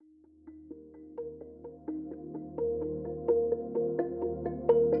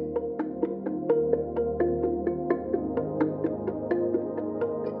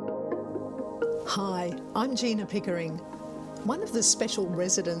I'm Gina Pickering. One of the special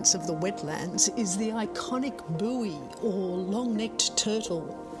residents of the wetlands is the iconic buoy or long-necked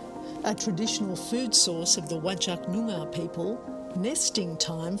turtle. A traditional food source of the Whadjuk Noongar people, nesting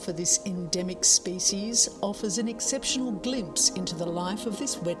time for this endemic species offers an exceptional glimpse into the life of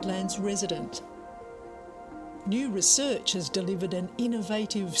this wetlands resident. New research has delivered an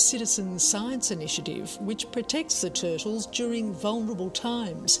innovative citizen science initiative which protects the turtles during vulnerable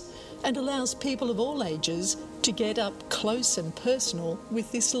times and allows people of all ages to get up close and personal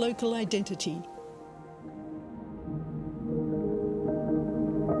with this local identity.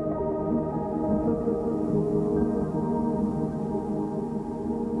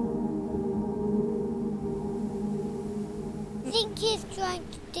 I think he's trying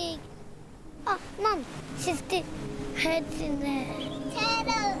to dig. Oh, Mum, she's the heads in there.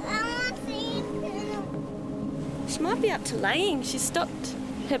 Turtle, I want to see turtle. She might be up to laying. She's stopped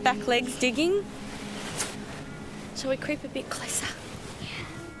her back legs digging. Shall we creep a bit closer?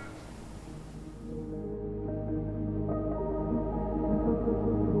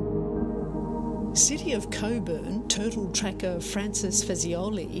 City of Coburn turtle tracker Frances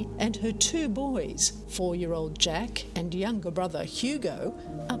Fazioli and her two boys, 4-year-old Jack and younger brother Hugo,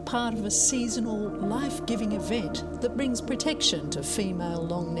 are part of a seasonal, life-giving event that brings protection to female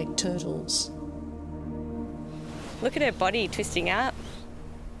long-necked turtles. Look at her body twisting up.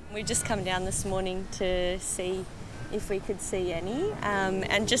 We've just come down this morning to see if we could see any,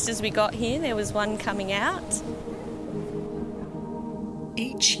 and just as we got here there was one coming out.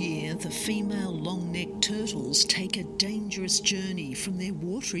 Each year, the female long-necked turtles take a dangerous journey from their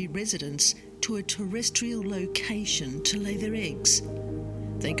watery residence to a terrestrial location to lay their eggs.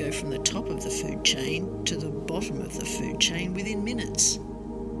 They go from the top of the food chain to the bottom of the food chain within minutes.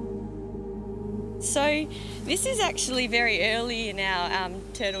 So this is actually very early in our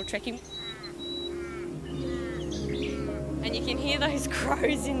turtle trekking. And you can hear those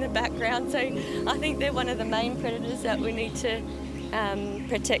crows in the background, so I think they're one of the main predators that we need to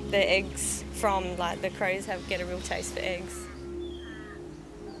protect the eggs from. Like, the crows get a real taste for eggs.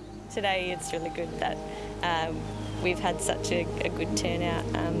 Today it's really good that we've had such a good turnout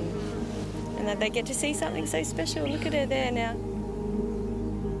and that they get to see something so special. Look at her there now.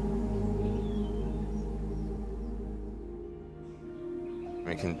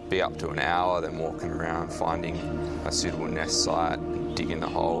 It can be up to an hour then walking around finding a suitable nest site, digging the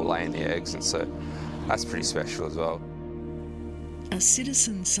hole, laying the eggs, and so that's pretty special as well. A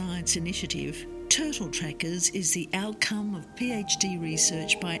citizen science initiative, Turtle Trackers is the outcome of PhD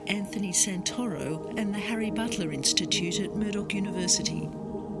research by Anthony Santoro and the Harry Butler Institute at Murdoch University.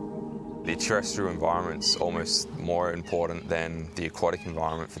 The terrestrial environment's almost more important than the aquatic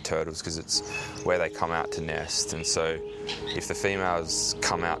environment for turtles because it's where they come out to nest, and so if the females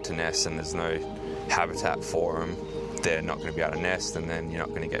come out to nest and there's no habitat for them, they're not going to be able to nest, and then you're not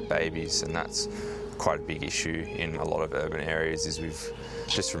going to get babies, and that's quite a big issue in a lot of urban areas. Is we've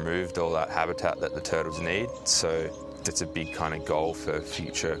just removed all that habitat that the turtles need, so that's a big kind of goal for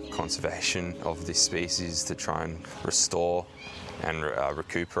future conservation of this species, to try and restore and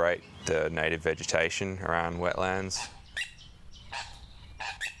recuperate the native vegetation around wetlands.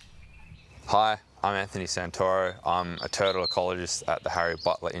 Hi, I'm Anthony Santoro. I'm a turtle ecologist at the Harry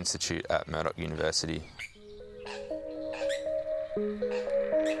Butler Institute at Murdoch University.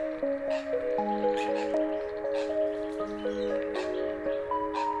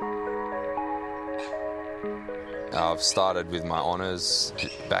 I've started with my honours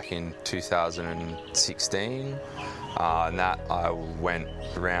back in 2016, and that I went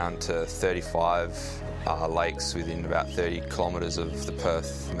around to 35 lakes within about 30 kilometres of the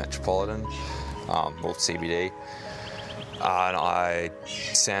Perth metropolitan, or CBD, and I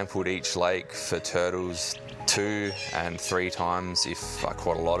sampled each lake for turtles 2 and 3 times if I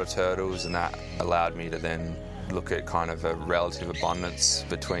caught a lot of turtles, and that allowed me to then look at kind of a relative abundance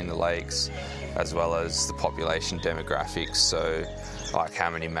between the lakes, as well as the population demographics, so like how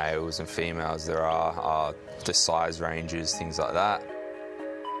many males and females there are, the size ranges, things like that.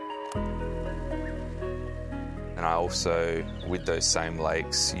 And I also, with those same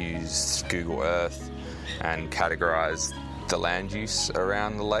lakes, used Google Earth and categorised the land use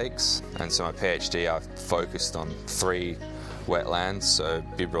around the lakes. And so my PhD, I've focused on 3 wetlands, so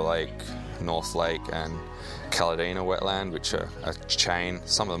Bibra Lake, North Lake and Chelondina wetland, which are a chain,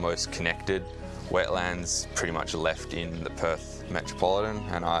 some of the most connected wetlands pretty much left in the Perth metropolitan,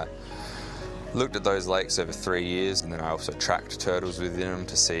 and I looked at those lakes over 3 years, and then I also tracked turtles within them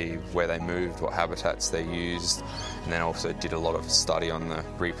to see where they moved, what habitats they used, and then also did a lot of study on the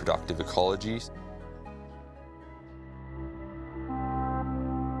reproductive ecology.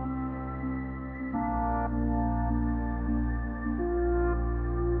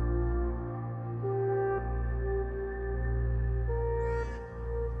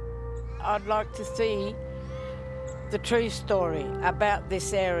 I'd like to see the true story about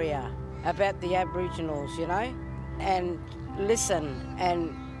this area, about the Aboriginals, you know, and listen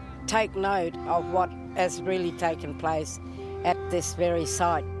and take note of what has really taken place at this very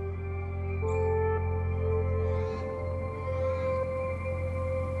site.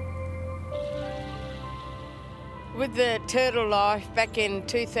 With the turtle life back in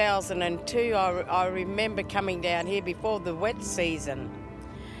 2002, I remember coming down here before the wet season,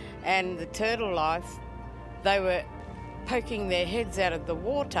 and the turtle life, they were poking their heads out of the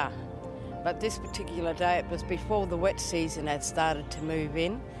water. But this particular day, it was before the wet season had started to move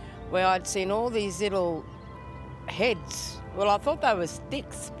in, where I'd seen all these little heads. Well, I thought they were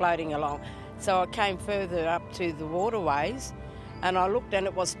sticks floating along. So I came further up to the waterways and I looked, and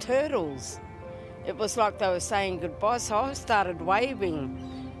it was turtles. It was like they were saying goodbye. So I started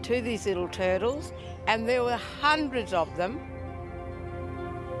waving to these little turtles, and there were hundreds of them.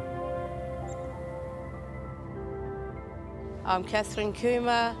 I'm Catherine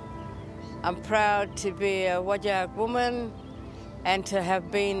Coomer. I'm proud to be a Whadjuk woman and to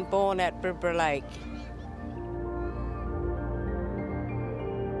have been born at Bribra Lake.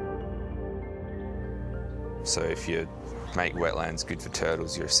 So if you make wetlands good for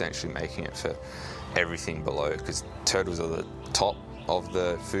turtles, you're essentially making it for everything below, because turtles are the top of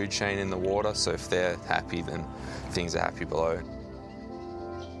the food chain in the water, so if they're happy, then things are happy below.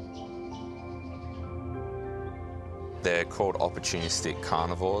 They're called opportunistic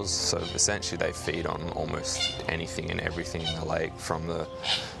carnivores, so essentially they feed on almost anything and everything in the lake, from the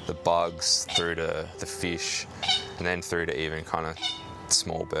bugs through to the fish, and then through to even kind of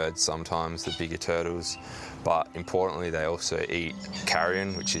small birds sometimes, the bigger turtles. But importantly, they also eat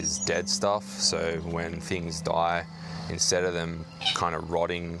carrion, which is dead stuff, so when things die, instead of them kind of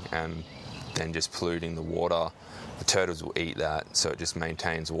rotting and then just polluting the water, the turtles will eat that, so it just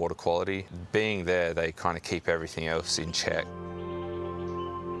maintains water quality. Being there, they kind of keep everything else in check.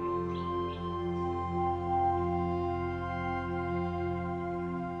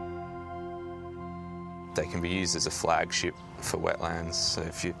 They can be used as a flagship for wetlands, so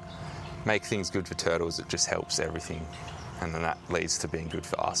if you make things good for turtles, it just helps everything, and then that leads to being good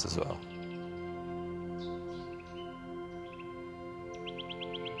for us as well.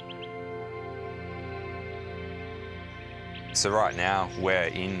 So right now we're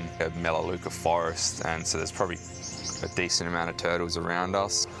in a Melaleuca forest, and so there's probably a decent amount of turtles around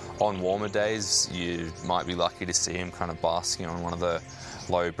us. On warmer days, you might be lucky to see them kind of basking on one of the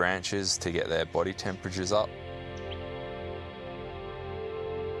low branches to get their body temperatures up.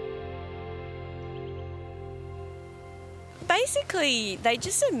 Basically, they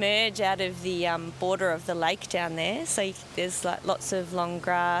just emerge out of the border of the lake down there. So there's like lots of long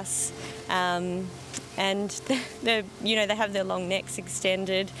grass, and they have their long necks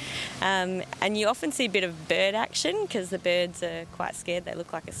extended, and you often see a bit of bird action because the birds are quite scared. They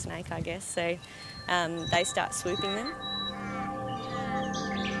look like a snake, I guess. So they start swooping them.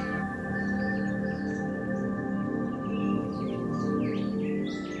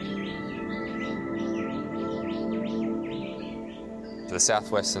 The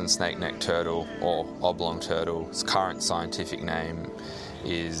southwestern snake-necked turtle, or oblong turtle, its current scientific name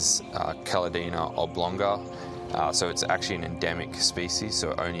is Chelondina oblonga. So it's actually an endemic species,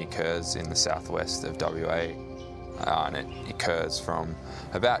 so it only occurs in the southwest of WA, and it occurs from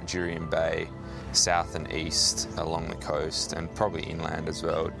about Jurien Bay, south and east along the coast, and probably inland as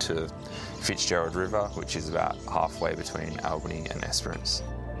well to Fitzgerald River, which is about halfway between Albany and Esperance.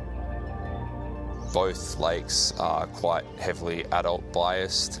 Both lakes are quite heavily adult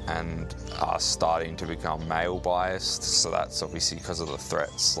biased and are starting to become male biased, so that's obviously because of the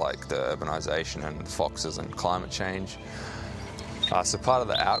threats like the urbanisation and foxes and climate change. So part of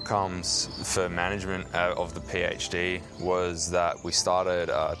the outcomes for management of the PhD was that we started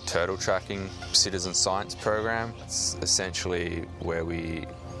a turtle tracking citizen science program. It's essentially where we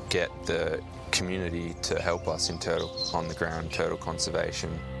get the community to help us in on the ground turtle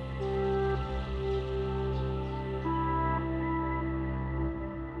conservation.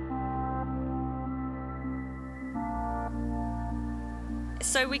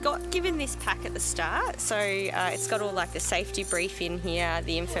 So we got given this pack at the start, so it's got all like the safety brief in here,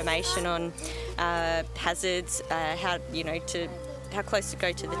 the information on hazards, how close to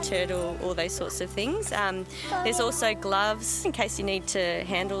go to the turtle, all those sorts of things. There's also gloves in case you need to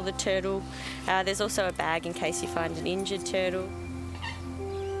handle the turtle. There's also a bag in case you find an injured turtle.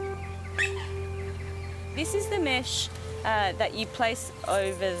 This is the mesh that you place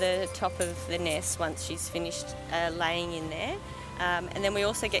over the top of the nest once she's finished laying in there. And then we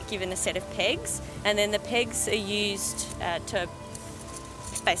also get given a set of pegs, and then the pegs are used to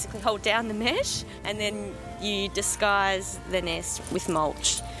just basically hold down the mesh and then you disguise the nest with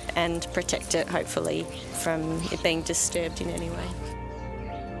mulch and protect it, hopefully, from it being disturbed in any way.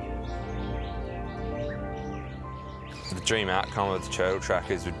 The dream outcome of the turtle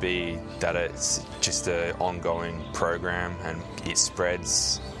trackers would be that it's just an ongoing program and it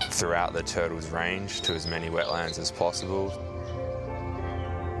spreads throughout the turtle's range to as many wetlands as possible.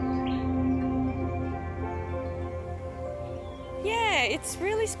 Yeah, it's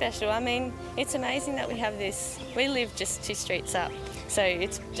really special. I mean, it's amazing that we have this. We live just 2 streets up, so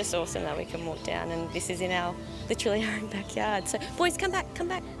it's just awesome that we can walk down, and this is in literally our own backyard. So, boys, come back, come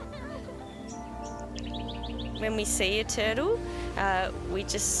back. When we see a turtle, we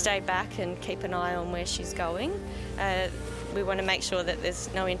just stay back and keep an eye on where she's going. We want to make sure that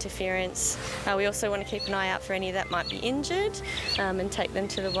there's no interference. We also want to keep an eye out for any that might be injured and take them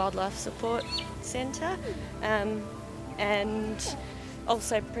to the Wildlife Support Centre. And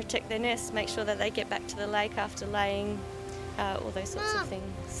also protect their nests, make sure that they get back to the lake after laying, all those sorts of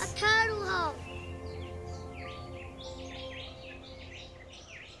things. A turtle hole.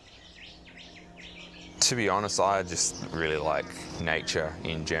 To be honest, I just really like nature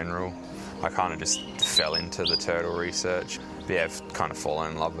in general. I kind of just fell into the turtle research. But yeah, I've kind of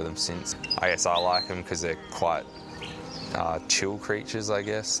fallen in love with them since. I guess I like them because they're quite chill creatures, I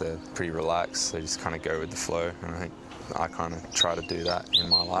guess. They're pretty relaxed. They just kind of go with the flow. And I think I kind of try to do that in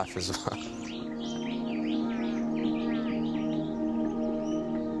my life as well.